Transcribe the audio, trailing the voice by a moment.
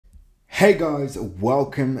Hey guys,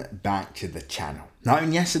 welcome back to the channel. Now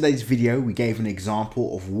in yesterday's video, we gave an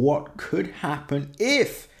example of what could happen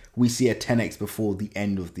if we see a 10x before the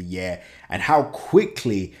end of the year and how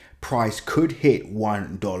quickly price could hit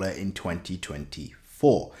 $1 in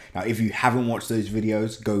 2024. Now, if you haven't watched those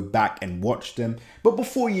videos, go back and watch them. But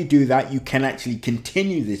before you do that, you can actually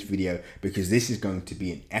continue this video because this is going to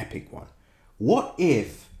be an epic one. What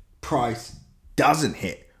if price doesn't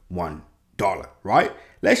hit $1, right?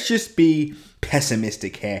 Let's just be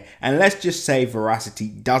pessimistic here and let's just say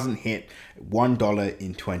Verasity doesn't hit $1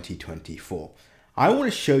 in 2024. I want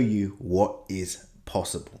to show you what is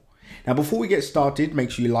possible. Now, before we get started, make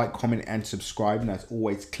sure you like, comment, and subscribe. And as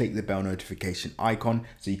always, click the bell notification icon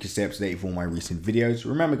so you can stay up to date with all my recent videos.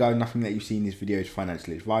 Remember, guys, nothing that you see in this video is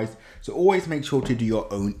financially advised. So always make sure to do your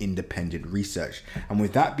own independent research. And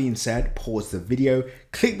with that being said, pause the video,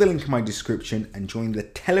 click the link in my description, and join the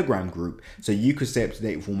Telegram group so you can stay up to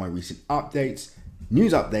date with all my recent updates,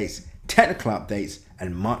 news updates, technical updates,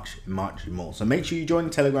 and much more. So make sure you join the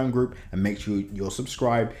Telegram group and make sure you're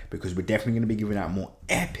subscribed because we're definitely going to be giving out more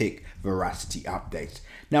epic Verasity updates.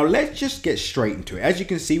 Now let's just get straight into it. As you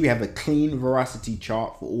can see, we have a clean Verasity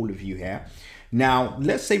chart for all of you here. Now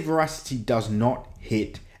let's say Verasity does not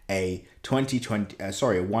hit a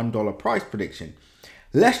 $1 price prediction.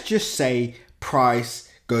 Let's just say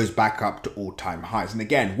price goes back up to all-time highs. And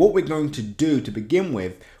again, what we're going to do to begin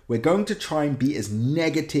with, we're going to try and be as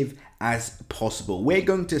negative as possible. We're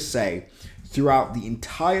going to say throughout the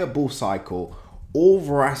entire bull cycle, all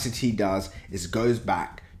Verasity does is goes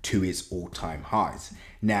back to its all-time highs.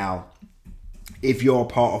 Now, if you're a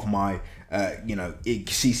part of my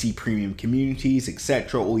CC premium communities,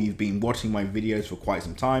 etc., or you've been watching my videos for quite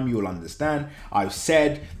some time, you'll understand I've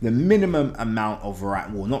said the minimum amount of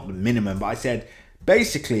well, not the minimum, but I said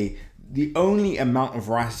basically the only amount of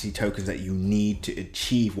Verasity tokens that you need to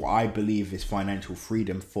achieve what I believe is financial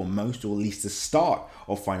freedom for most, or at least the start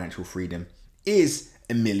of financial freedom, is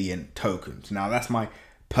 1 million tokens. Now that's my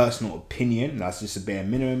personal opinion, that's just a bare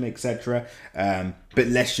minimum, etc. But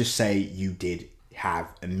let's just say you did have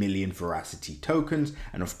 1 million Verasity tokens,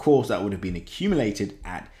 and of course that would have been accumulated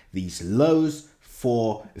at these lows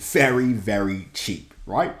for very cheap,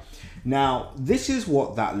 right? Now, this is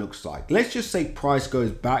what that looks like. Let's just say price goes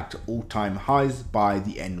back to all-time highs by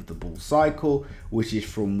the end of the bull cycle, which is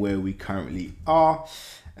from where we currently are.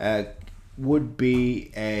 Would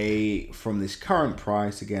be from this current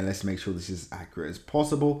price. Again, let's make sure this is as accurate as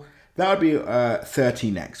possible. That would be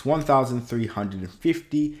 13x,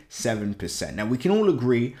 1,357%. Now, we can all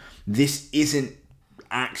agree this isn't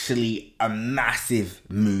actually a massive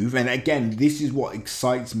move, and again, this is what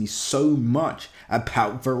excites me so much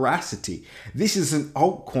about Verasity. This is an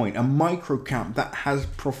altcoin, a microcap that has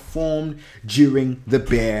performed during the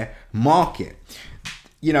bear market.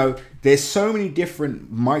 You know, there's so many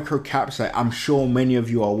different microcaps that I'm sure many of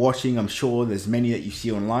you are watching. I'm sure there's many that you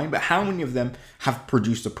see online, but how many of them have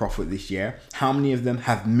produced a profit this year? How many of them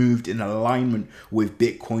have moved in alignment with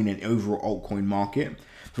Bitcoin and overall altcoin market?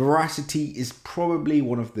 Verasity is probably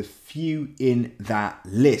one of the few in that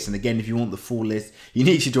list. And again, if you want the full list, you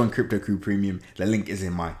need to join Crypto Crew Premium. The link is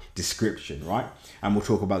in my description, right? And we'll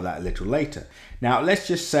talk about that a little later. Now, let's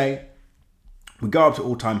just say we go up to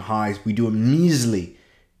all-time highs. We do a measly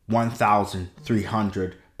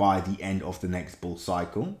 1,300 by the end of the next bull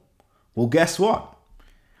cycle. Well, guess what?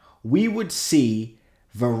 We would see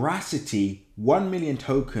Verasity 1 million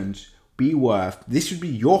tokens be worth, this would be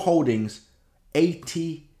your holdings,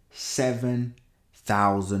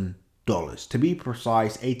 $87,000. To be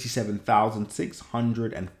precise,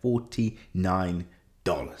 $87,649.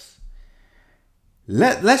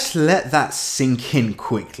 Let's let that sink in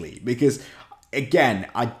quickly, because again,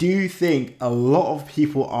 I do think a lot of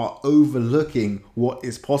people are overlooking what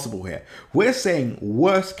is possible here. We're saying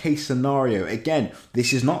worst case scenario. Again,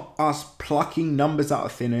 this is not us plucking numbers out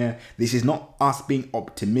of thin air. This is not us being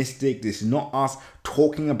optimistic. This is not us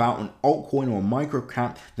talking about an altcoin or a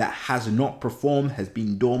microcap that has not performed, has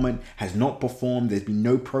been dormant, has not performed. There's been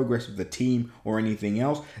no progress with the team or anything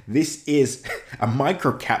else. This is a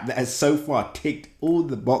microcap that has so far ticked all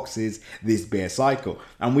the boxes this bear cycle,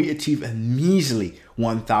 and we achieve a measly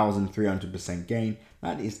 1,300% gain.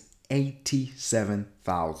 That is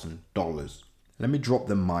 $87,000. Let me drop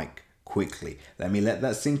the mic quickly. Let me let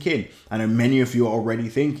that sink in. I know many of you are already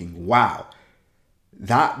thinking, wow,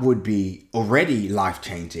 that would be already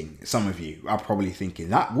life-changing. Some of you are probably thinking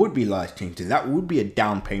that would be life-changing. That would be a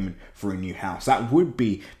down payment for a new house. That would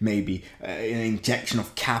be maybe an injection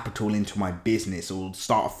of capital into my business or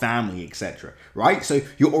start a family, etc. Right? So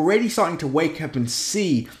you're already starting to wake up and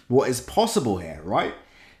see what is possible here, right?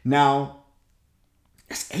 Now,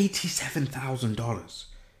 That's $87,000,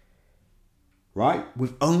 right?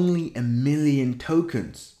 With only 1 million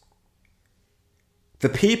tokens. The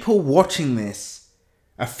people watching this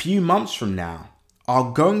a few months from now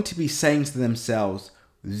are going to be saying to themselves,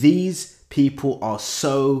 these people are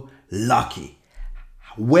so lucky.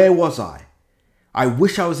 Where was I? I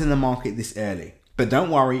wish I was in the market this early. But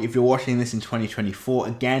don't worry, if you're watching this in 2024,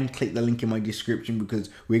 again, click the link in my description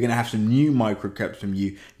because we're going to have some new microcaps from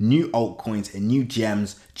you, new altcoins and new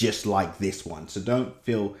gems just like this one. So don't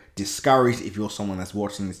feel discouraged if you're someone that's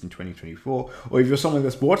watching this in 2024, or if you're someone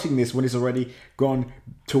that's watching this when it's already gone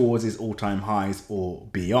towards its all-time highs or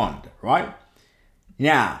beyond, right?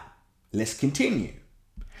 Now, let's continue.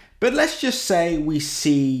 But let's just say we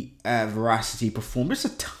see Verasity perform just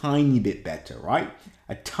a tiny bit better, right?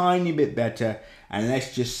 A tiny bit better. And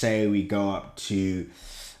let's just say we go up to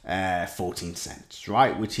 14 cents,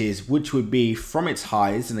 right? Which would be from its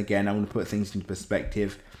highs. And again, I want to put things into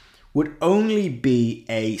perspective, would only be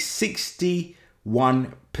a 61%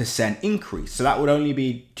 increase. So that would only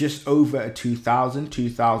be just over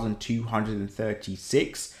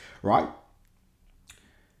 2,236, right?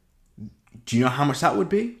 Do you know how much that would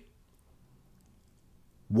be?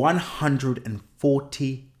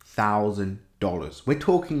 $140,000. We're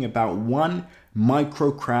talking about one one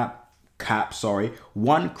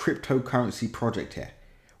cryptocurrency project here.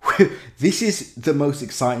 This is the most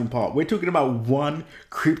exciting part. We're talking about one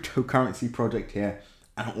cryptocurrency project here,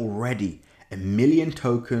 and already 1 million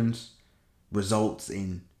tokens results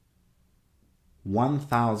in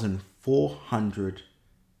 $1,400.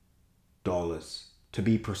 To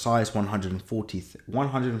be precise,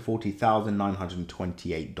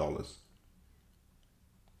 $140,928.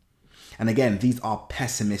 And again, these are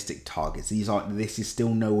pessimistic targets. This is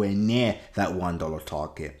still nowhere near that $1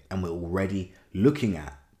 target. And we're already looking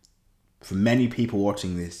at, for many people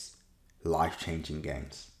watching this, life-changing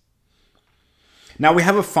gains. Now we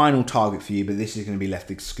have a final target for you, but this is going to be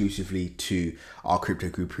left exclusively to our Crypto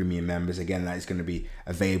Crew Premium members. Again, that is going to be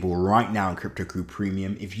available right now in Crypto Crew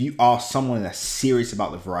Premium. If you are someone that's serious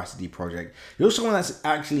about the Verasity project, you're someone that's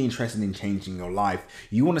actually interested in changing your life,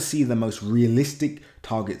 you want to see the most realistic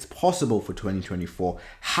targets possible for 2024,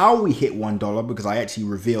 how we hit $1, because I actually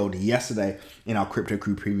revealed yesterday in our Crypto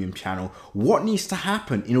Crew Premium channel what needs to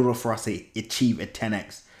happen in order for us to achieve a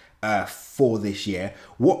 10x for this year,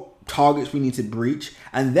 what targets we need to breach,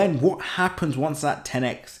 and then what happens once that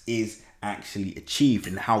 10x is actually achieved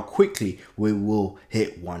and how quickly we will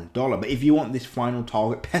hit $1. But if you want this final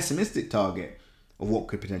target, pessimistic target of what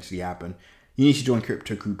could potentially happen, you need to join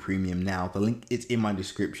Crypto Crew Premium now. The link is in my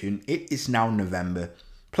description. It is now November.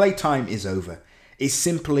 Playtime is over. It's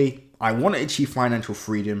simply, I want to achieve financial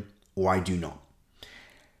freedom or I do not.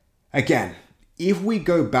 Again, if we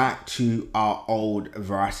go back to our old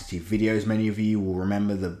Verasity videos, many of you will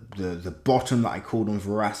remember the bottom that I called on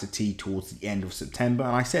Verasity towards the end of September.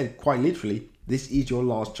 And I said, quite literally, this is your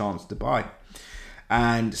last chance to buy.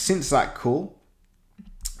 And since that call,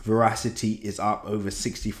 Verasity is up over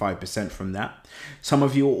 65% from that. Some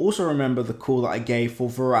of you will also remember the call that I gave for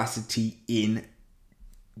Verasity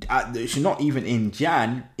not even in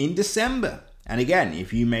Jan, in December. And again,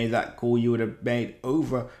 if you made that call, you would have made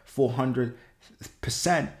over 400%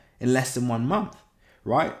 in less than 1 month,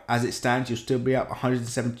 right? As it stands, you'll still be up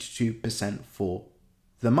 172% for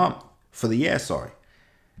the year, sorry.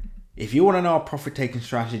 If you want to know our profit taking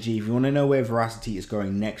strategy, if you want to know where Verasity is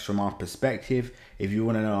going next from our perspective, if you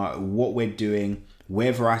want to know what we're doing,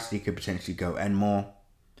 where Verasity could potentially go and more,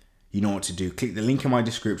 you know what to do. Click the link in my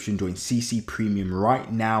description, join CC Premium right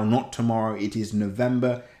now, not tomorrow. It is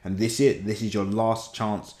November, and this is your last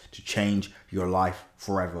chance to change your life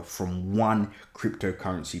forever from one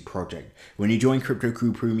cryptocurrency project. When you join Crypto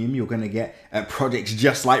Crew Premium, you're going to get projects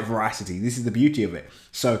just like Verasity. This is the beauty of it.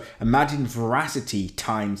 So imagine Verasity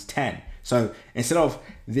times 10. So instead of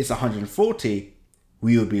this 140,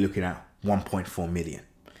 we would be looking at 1.4 million.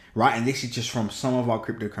 Right, and this is just from some of our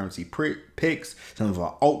cryptocurrency picks, some of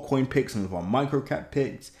our altcoin picks, some of our microcap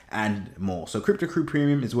picks, and more. So Crypto Crew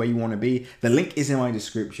Premium is where you want to be. The link is in my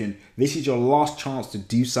description. This is your last chance to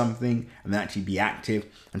do something and actually be active.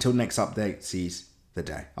 Until next update, seize the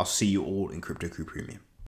day. I'll see you all in Crypto Crew Premium.